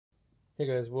Hey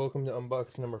guys, welcome to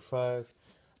unbox number 5.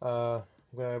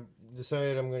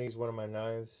 Decided I'm gonna use one of my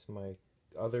knives, my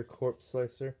other corpse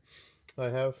slicer I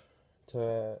have,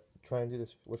 to try and do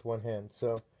this with one hand.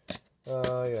 So,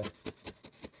 yeah,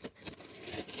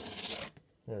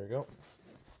 there we go.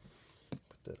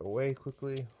 Put that away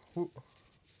quickly. Whoop.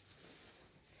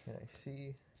 Can I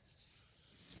see?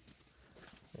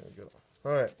 There we go.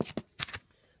 Alright,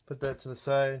 put that to the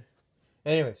side.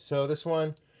 Anyway, so this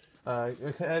one,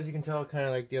 as you can tell, kind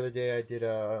of like the other day, I did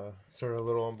a sort of a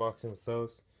little unboxing with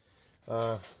those.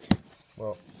 Well,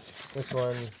 this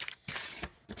one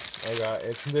I got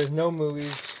it. There's no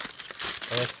movies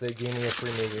unless they gave me a free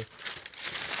movie.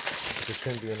 But there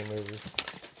shouldn't be any movies.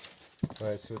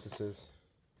 Alright, see what this is.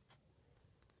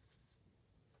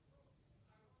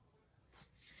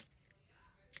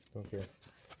 Don't care.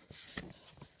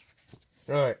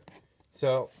 Alright,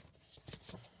 so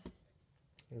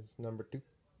here's number 2.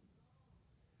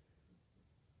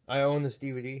 I own this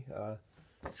DVD.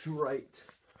 It's right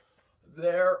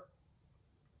there.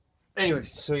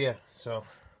 Anyways, so yeah, so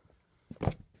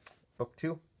book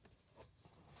 2.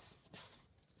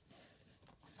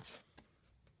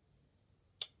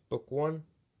 Book 1.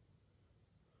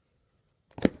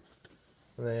 And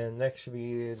then next should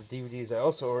be the DVDs I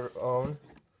also own.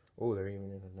 Oh, they're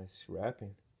even in a nice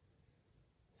wrapping.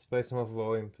 Spice 'em Up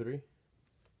Volume 3.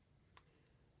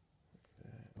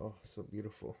 Oh, so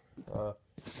beautiful.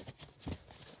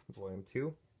 Volume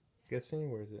 2.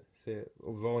 Guessing? Where is it? Say it.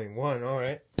 Oh, Volume 1.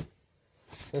 Alright.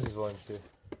 This is Volume 2.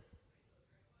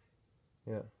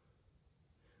 Yeah.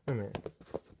 Wait a minute.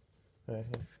 Alright,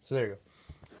 here. So there you go.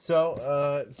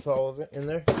 So, it's all of it in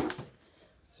there.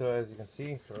 So as you can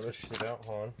see, throw this shit out.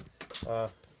 Hold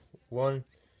on.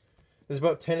 There's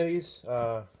about 10 of these.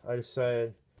 I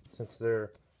decided, since they're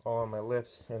all on my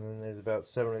list, and then there's about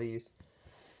 7 of these,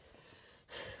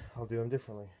 I'll do them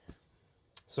differently.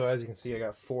 So as you can see, I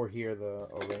got 4 here, the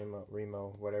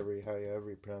Remo, however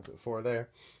you pronounce it, 4 there.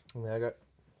 And then I got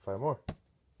 5 more.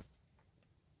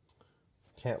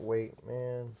 Can't wait,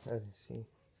 man. As you see.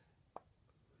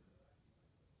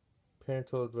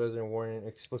 Parental advisory warning,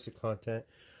 explicit content.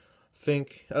 I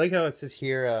like how it says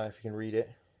here, if you can read it.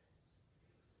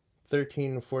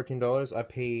 $13 and $14. I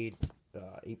paid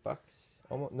 $8.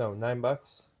 Almost, no,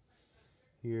 $9.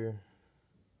 Here.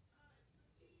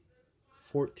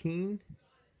 14.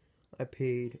 I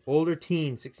paid older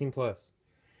teen, 16 plus.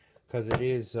 Because it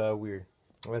is weird.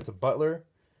 Well, that's a butler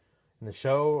in the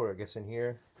show, or I guess in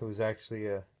here, who's actually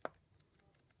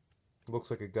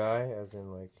looks like a guy, as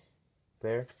in like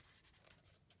there.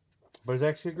 But it's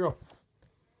actually a girl.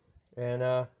 And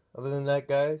other than that,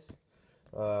 guys,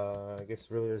 I guess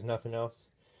really there's nothing else.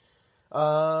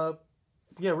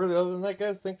 Yeah, really, other than that,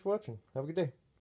 guys, thanks for watching. Have a good day.